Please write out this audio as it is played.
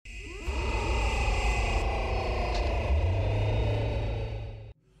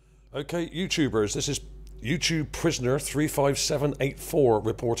Okay, YouTubers, this is YouTube Prisoner 35784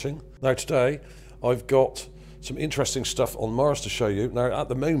 reporting. Now today, I've got some interesting stuff on Mars to show you. Now at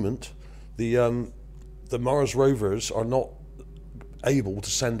the moment, the Mars rovers are not able to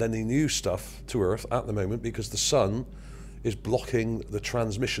send any new stuff to Earth at the moment because the sun is blocking the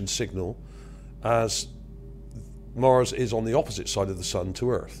transmission signal as Mars is on the opposite side of the sun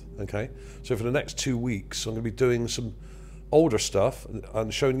to Earth. Okay, so for the next 2 weeks I'm going to be doing some older stuff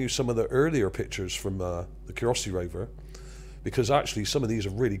and showing you some of the earlier pictures from the Curiosity rover, because actually some of these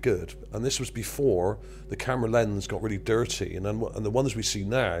are really good, and this was before the camera lens got really dirty, and the ones we see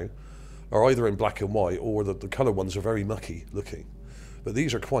now are either in black and white or the colour ones are very mucky looking. But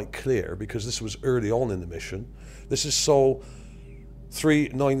these are quite clear because this was early on in the mission. This is Sol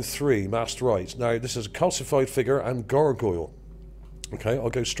 393 Master Right. Now this is a calcified figure and gargoyle. Okay, I'll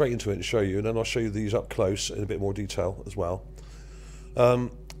go straight into it and show you, and then I'll show you these up close in a bit more detail as well. Now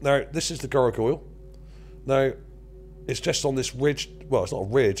this is the gargoyle. Now it's just on this ridge, well it's not a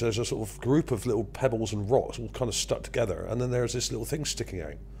ridge, there's a sort of group of little pebbles and rocks all kind of stuck together, and then there's this little thing sticking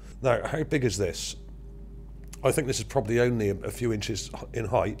out. Now how big is this? I think this is probably only a few inches in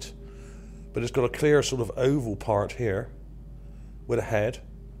height, but it's got a clear sort of oval part here with a head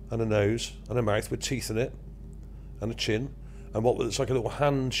and a nose and a mouth with teeth in it and a chin, and what looks like a little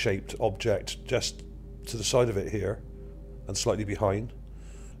hand-shaped object just to the side of it here and slightly behind,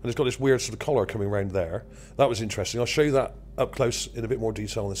 and it's got this weird sort of collar coming around there. That was interesting. I'll show you that up close in a bit more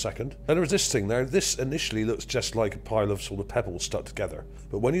detail in a second. And there was this thing. Now this initially looks just like a pile of sort of pebbles stuck together,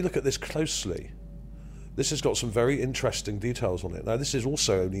 but when you look at this closely, this has got some very interesting details on it. Now this is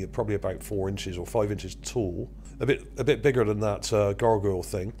also only probably about 4 inches or 5 inches tall, a bit bigger than that gargoyle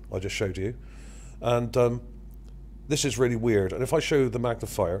thing I just showed you, and this is really weird. And if I show the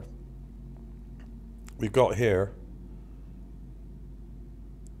magnifier, we've got here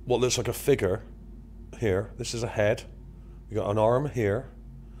what looks like a figure here. This is a head. We've got an arm here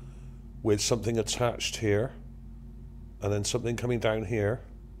with something attached here, and then something coming down here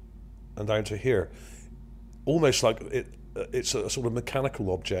and down to here. Almost like it's a sort of mechanical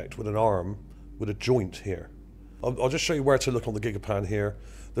object with an arm with a joint here. I'll just show you where to look on the Gigapan here.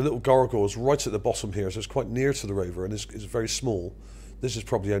 The little gargoyle is right at the bottom here, so it's quite near to the rover and it's very small. This is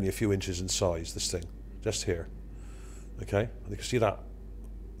probably only a few inches in size, this thing, just here. Okay, and you can see that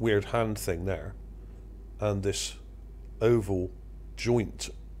weird hand thing there, and this oval joint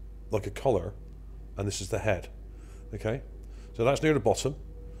like a collar, and this is the head. Okay, so that's near the bottom.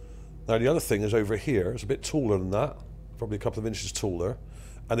 Now the other thing is over here. It's a bit taller than that, probably a couple of inches taller,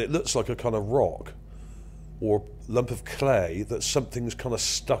 and it looks like a kind of rock or lump of clay that something's kind of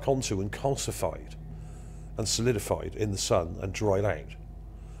stuck onto and calcified and solidified in the sun and dried out.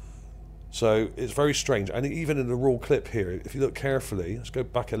 So it's very strange. And even in the raw clip here, if you look carefully, let's go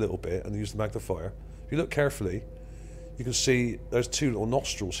back a little bit and use the magnifier. If you look carefully, you can see there's 2 little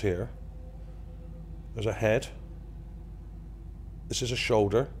nostrils here. There's a head. This is a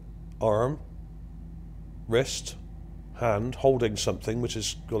shoulder, arm, wrist, hand holding something which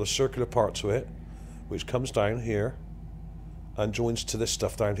has got a circular part to it, which comes down here and joins to this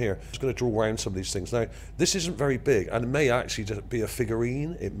stuff down here. I'm just going to draw around some of these things. Now, this isn't very big, and it may actually just be a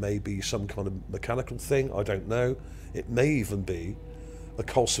figurine. It may be some kind of mechanical thing. I don't know. It may even be a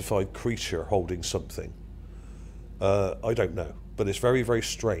calcified creature holding something. I don't know. But it's very, very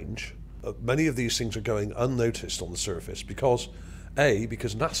strange. Many of these things are going unnoticed on the surface because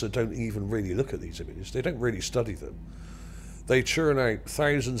NASA don't even really look at these images. They don't really study them. They churn out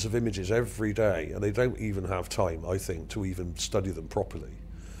thousands of images every day, and they don't even have time, I think, to even study them properly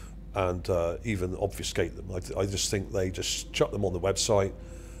and even obfuscate them. I just think they just chuck them on the website,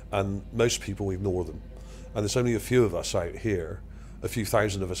 and most people ignore them. And there's only a few of us out here, a few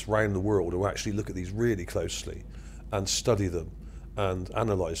thousand of us around the world, who actually look at these really closely and study them and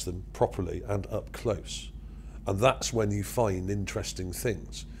analyse them properly and up close. And that's when you find interesting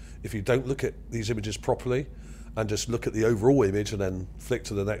things. If you don't look at these images properly and just look at the overall image and then flick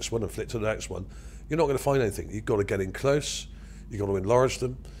to the next one and flick to the next one, you're not going to find anything. You've got to get in close, you've got to enlarge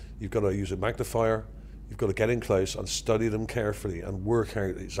them, you've got to use a magnifier, you've got to get in close and study them carefully and work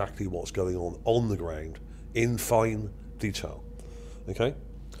out exactly what's going on the ground in fine detail. Okay,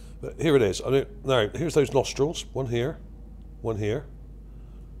 but here it is. Now here's those nostrils, one here,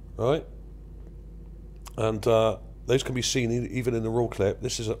 right? And those can be seen even in the raw clip.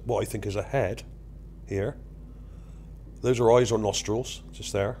 This is what I think is a head here. Those are eyes or nostrils,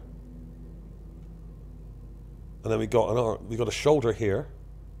 just there. And then we got an arm. We got a shoulder here,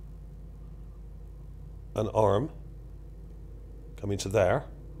 an arm coming to there,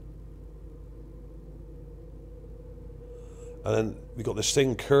 And then we've got this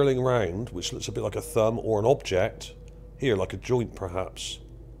thing curling round, which looks a bit like a thumb or an object. Here, like a joint perhaps.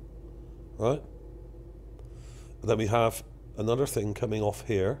 Right? And then we have another thing coming off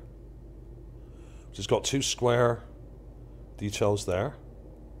here, which has got two square details there.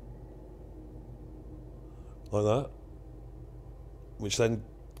 Like that. Which then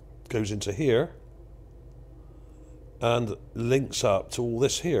goes into here and links up to all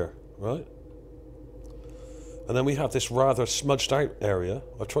this here, right? And then we have this rather smudged out area.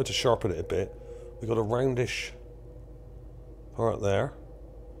 I've tried to sharpen it a bit. We've got a roundish part there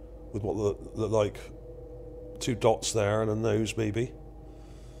with what look like two dots there and a nose maybe.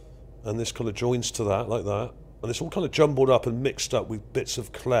 And this kind of joins to that, like that. And it's all kind of jumbled up and mixed up with bits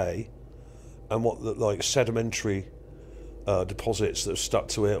of clay and what look like sedimentary deposits that have stuck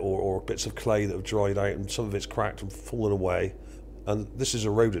to it, or bits of clay that have dried out, and some of it's cracked and fallen away. And this is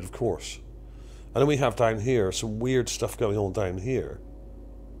eroded, of course. And then we have down here some weird stuff going on down here,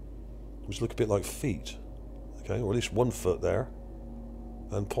 which look a bit like feet. Okay, or at least one foot there,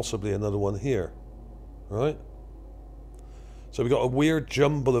 and possibly another one here. Right? So we've got a weird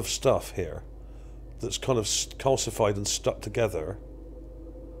jumble of stuff here that's kind of calcified and stuck together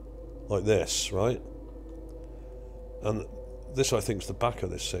like this, right? And this, I think, is the back of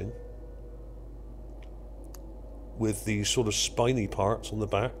this thing, with the sort of spiny parts on the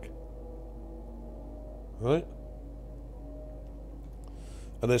back, right?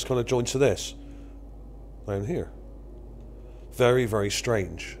 And it's kind of joined to this down here. Very, very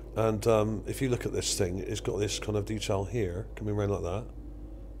strange. And if you look at this thing, it's got this kind of detail here, coming around like that,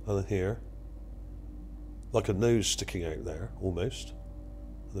 and then here, like a nose sticking out there, almost.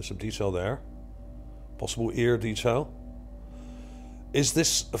 And there's some detail there. Possible ear detail. Is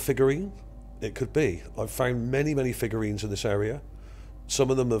this a figurine? It could be. I've found many, many figurines in this area.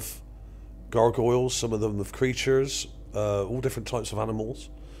 Some of them of gargoyles, some of them of creatures, all different types of animals.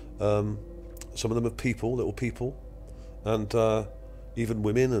 Some of them of people, little people, and even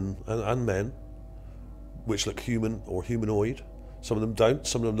women and men, which look human or humanoid. Some of them don't.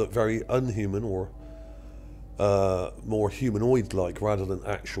 Some of them look very unhuman, or more humanoid-like rather than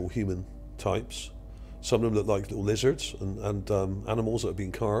actual human types. Some of them look like little lizards and animals that have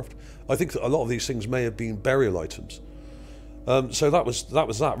been carved. I think that a lot of these things may have been burial items. So that was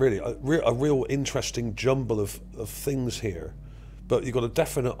that really. A real interesting jumble of things here. But you've got a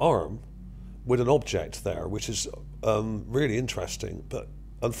definite arm with an object there, which is really interesting. But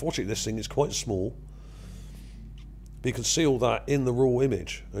unfortunately, this thing is quite small. But you can see all that in the raw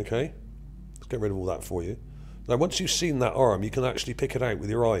image, okay? Let's get rid of all that for you. Now, once you've seen that arm, you can actually pick it out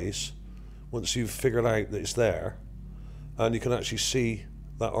with your eyes. Once you've figured out that it's there, and you can actually see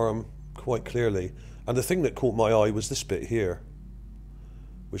that arm quite clearly. And the thing that caught my eye was this bit here,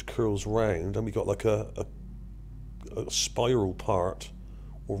 which curls round, and we got like a spiral part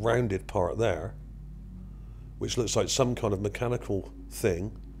or rounded part there, which looks like some kind of mechanical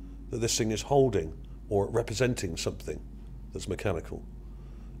thing that this thing is holding or representing something that's mechanical.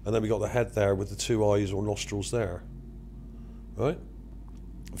 And then we got the head there with the two eyes or nostrils there, right?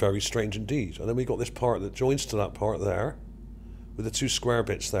 Very strange indeed. And then we got this part that joins to that part there, with the two square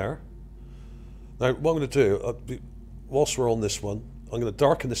bits there. Now, what I'm going to do, whilst we're on this one, I'm going to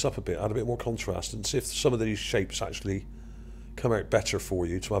darken this up a bit, add a bit more contrast, and see if some of these shapes actually come out better for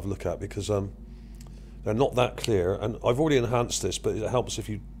you to have a look at, because they're not that clear. And I've already enhanced this, but it helps if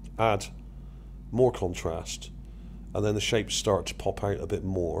you add more contrast, and then the shapes start to pop out a bit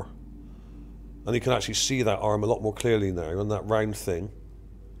more. And you can actually see that arm a lot more clearly now, and that round thing.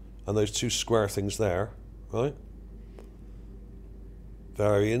 And those two square things there, right?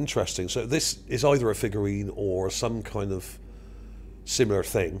 Very interesting. So this is either a figurine or some kind of similar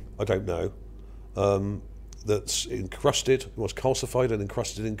thing, I don't know, that's encrusted, was calcified and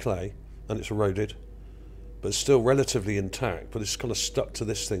encrusted in clay, and it's eroded, but it's still relatively intact, but it's kind of stuck to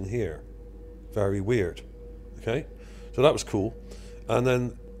this thing here. Very weird, okay? So that was cool. And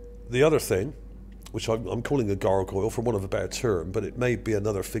then the other thing, which I'm calling a gargoyle for want of a better term, but it may be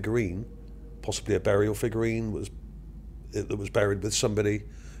another figurine, possibly a burial figurine that was buried with somebody.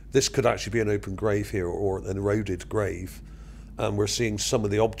 This could actually be an open grave here, or an eroded grave, and we're seeing some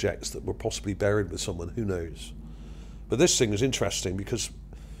of the objects that were possibly buried with someone, who knows. But this thing is interesting because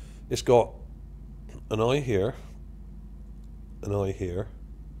it's got an eye here, an eye here,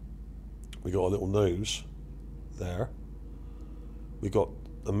 we got a little nose there, we got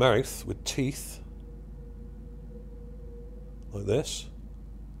a mouth with teeth, like this,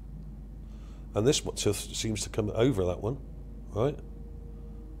 and this one just seems to come over that one, right?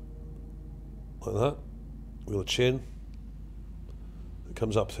 Like that. We got a chin. It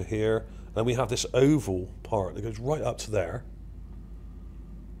comes up to here, and we have this oval part that goes right up to there,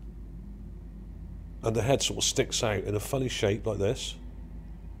 And the head sort of sticks out in a funny shape like this,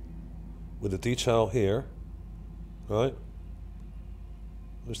 with a detail here, right?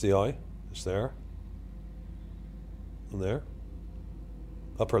 There's the eye, it's there, and there.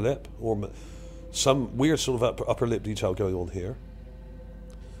 Upper lip, or some weird sort of upper lip detail going on here.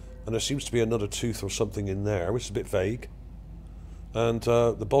 And there seems to be another tooth or something in there, which is a bit vague. And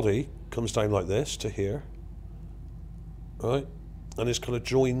the body comes down like this to here, right? And it's kind of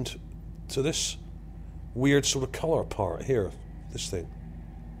joined to this weird sort of colour part here, this thing.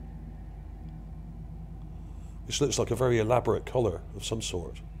 Which looks like a very elaborate colour of some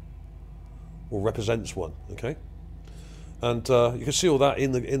sort, or represents one, okay? And you can see all that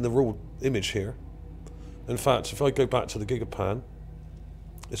in the raw image here. In fact, if I go back to the Gigapan,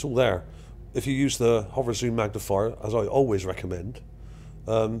 it's all there. If you use the hover zoom magnifier, as I always recommend,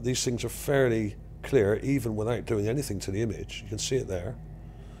 these things are fairly clear even without doing anything to the image. You can see it there.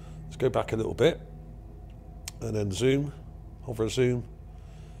 Let's go back a little bit and then zoom, hover zoom.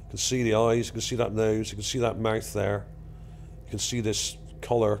 You can see the eyes, you can see that nose, you can see that mouth there. You can see this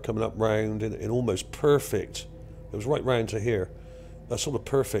collar coming up round in almost perfect, it was right round to here, a sort of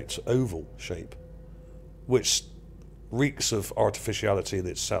perfect oval shape, which reeks of artificiality in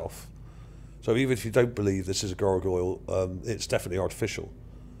itself. So even if you don't believe this is a gargoyle, it's definitely artificial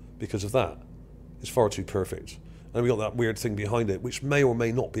because of that. It's far too perfect. And we got that weird thing behind it, which may or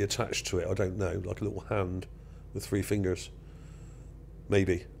may not be attached to it, I don't know, like a little hand with 3 fingers.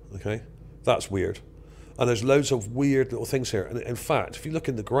 Maybe, okay? That's weird. And there's loads of weird little things here. And in fact, if you look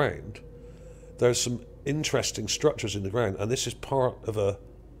in the ground, there's some interesting structures in the ground. And this is part of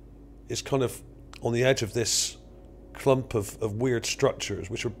it's kind of on the edge of this clump of weird structures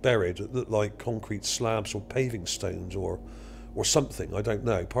which are buried that look like concrete slabs or paving stones or something, I don't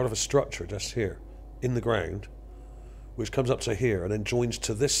know. Part of a structure just here in the ground, which comes up to here and then joins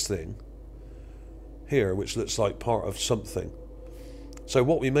to this thing here, which looks like part of something. So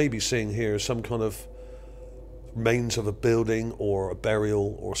what we may be seeing here is some kind of remains of a building or a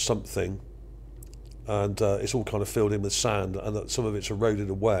burial or something, and it's all kind of filled in with sand, and that some of it's eroded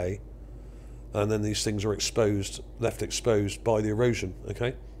away, and then these things are exposed, left exposed by the erosion,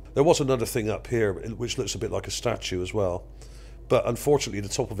 okay? There was another thing up here which looks a bit like a statue as well, but unfortunately the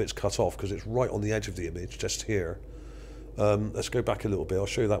top of it's cut off because it's right on the edge of the image, just here. Let's go back a little bit. I'll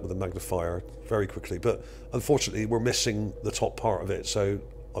show you that with a magnifier very quickly, but unfortunately we're missing the top part of it, so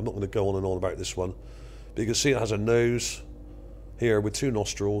I'm not going to go on and on about this one. But you can see it has a nose here with 2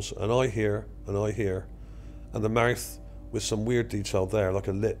 nostrils, an eye here, an eye here, and the mouth with some weird detail there, like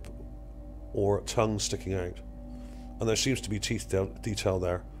a lip or a tongue sticking out. And there seems to be teeth detail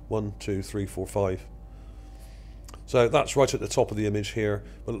there. 1, 2, 3, 4, 5. So that's right at the top of the image here.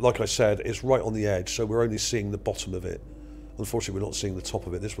 But like I said, it's right on the edge, so we're only seeing the bottom of it. Unfortunately, we're not seeing the top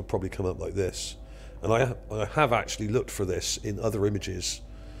of it. This would probably come up like this. And I have actually looked for this in other images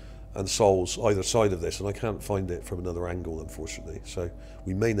and sols either side of this, and I can't find it from another angle, unfortunately. So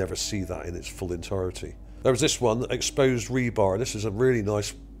we may never see that in its full entirety. There was this one, exposed rebar. This is a really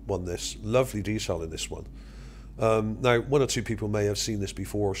nice one, this. Lovely detail in this one. Now, 1 or 2 people may have seen this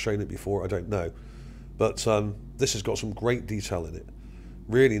before or shown it before, I don't know. But this has got some great detail in it.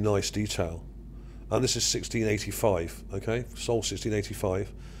 Really nice detail. And this is 1685, okay? Sol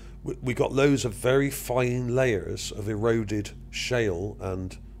 1685. We got loads of very fine layers of eroded shale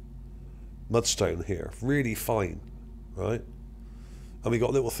and mudstone here. Really fine, right? And we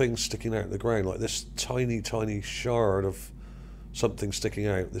got little things sticking out in the ground, like this tiny, tiny shard of something sticking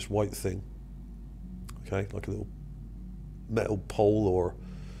out, this white thing. Okay, like a little metal pole, or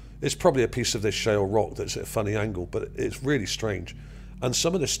it's probably a piece of this shale rock that's at a funny angle, but it's really strange. And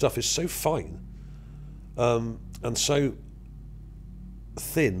some of this stuff is so fine and so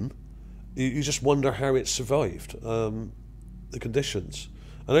thin, you just wonder how it survived the conditions.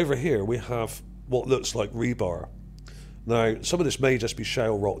 And over here we have what looks like rebar. Now, some of this may just be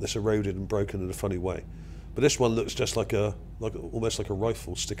shale rock that's eroded and broken in a funny way, but this one looks just like almost like a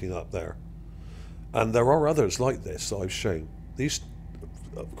rifle sticking up there. And there are others like this that I've shown. These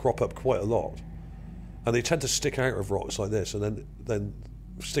crop up quite a lot, and they tend to stick out of rocks like this, and then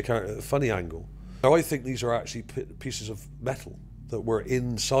stick out at a funny angle. Now, I think these are actually pieces of metal that were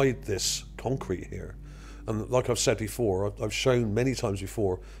inside this concrete here. And like I've said before, I've shown many times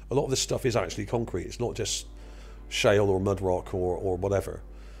before, a lot of this stuff is actually concrete. It's not just shale or mud rock or whatever,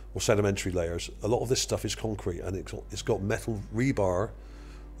 or sedimentary layers. A lot of this stuff is concrete, and it's got metal rebar,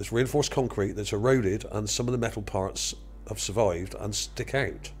 this reinforced concrete that's eroded, and some of the metal parts have survived and stick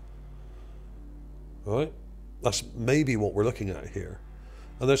out. Right? That's maybe what we're looking at here.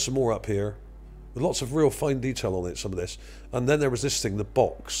 And there's some more up here with lots of real fine detail on it, some of this. And then there was this thing, the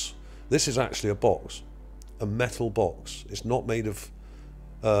box. This is actually a box, a metal box. It's not made of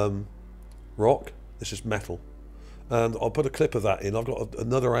rock, this is metal. And I'll put a clip of that in. I've got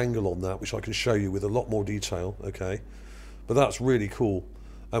another angle on that which I can show you with a lot more detail, okay? But that's really cool.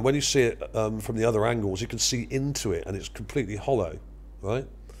 And when you see it from the other angles, you can see into it and it's completely hollow, right?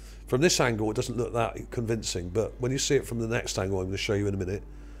 From this angle, it doesn't look that convincing, but when you see it from the next angle I'm going to show you in a minute,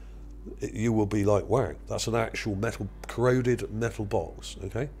 you will be like, wow, that's an actual metal, corroded metal box,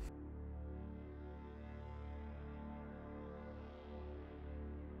 okay?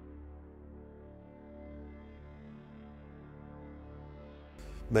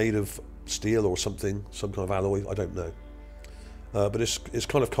 Made of steel or something, some kind of alloy, I don't know. But it's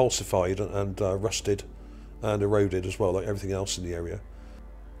kind of calcified and rusted and eroded as well, like everything else in the area.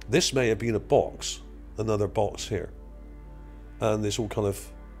 This may have been a box, another box here, and it's all kind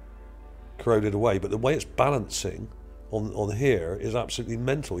of corroded away, but the way it's balancing on here is absolutely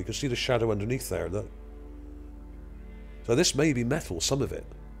mental. You can see the shadow underneath there, look. So this may be metal, some of it,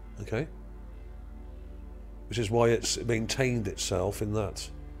 okay? Which is why it's maintained itself in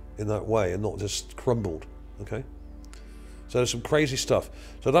that way and not just crumbled, okay? So there's some crazy stuff.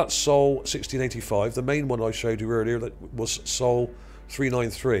 So that's Sol 1685. The main one I showed you earlier that was Sol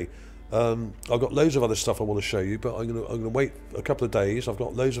 393. I've got loads of other stuff I want to show you, but I'm gonna wait a couple of days. I've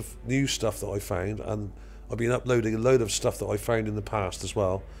got loads of new stuff that I found, and I've been uploading a load of stuff that I found in the past as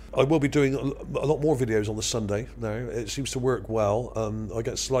well. I will be doing a lot more videos on the Sunday now. It seems to work well. I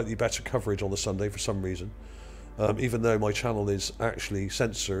get slightly better coverage on the Sunday for some reason. Even though my channel is actually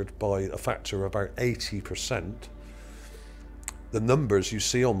censored by a factor of about 80%, the numbers you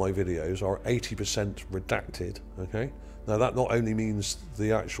see on my videos are 80% redacted, okay? Now that not only means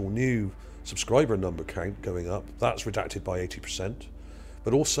the actual new subscriber number count going up, that's redacted by 80%,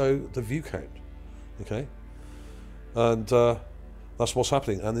 but also the view count, okay? And that's what's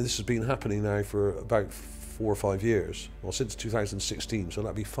happening, and this has been happening now for about 4 or 5 years, well, since 2016, so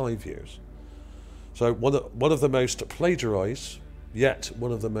that'd be 5 years. So one of the most plagiarized, yet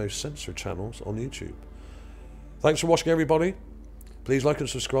one of the most censored channels on YouTube. Thanks for watching, everybody. Please like and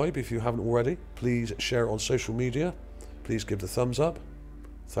subscribe if you haven't already. Please share it on social media. Please give the thumbs up.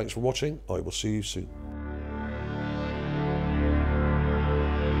 Thanks for watching. I will see you soon.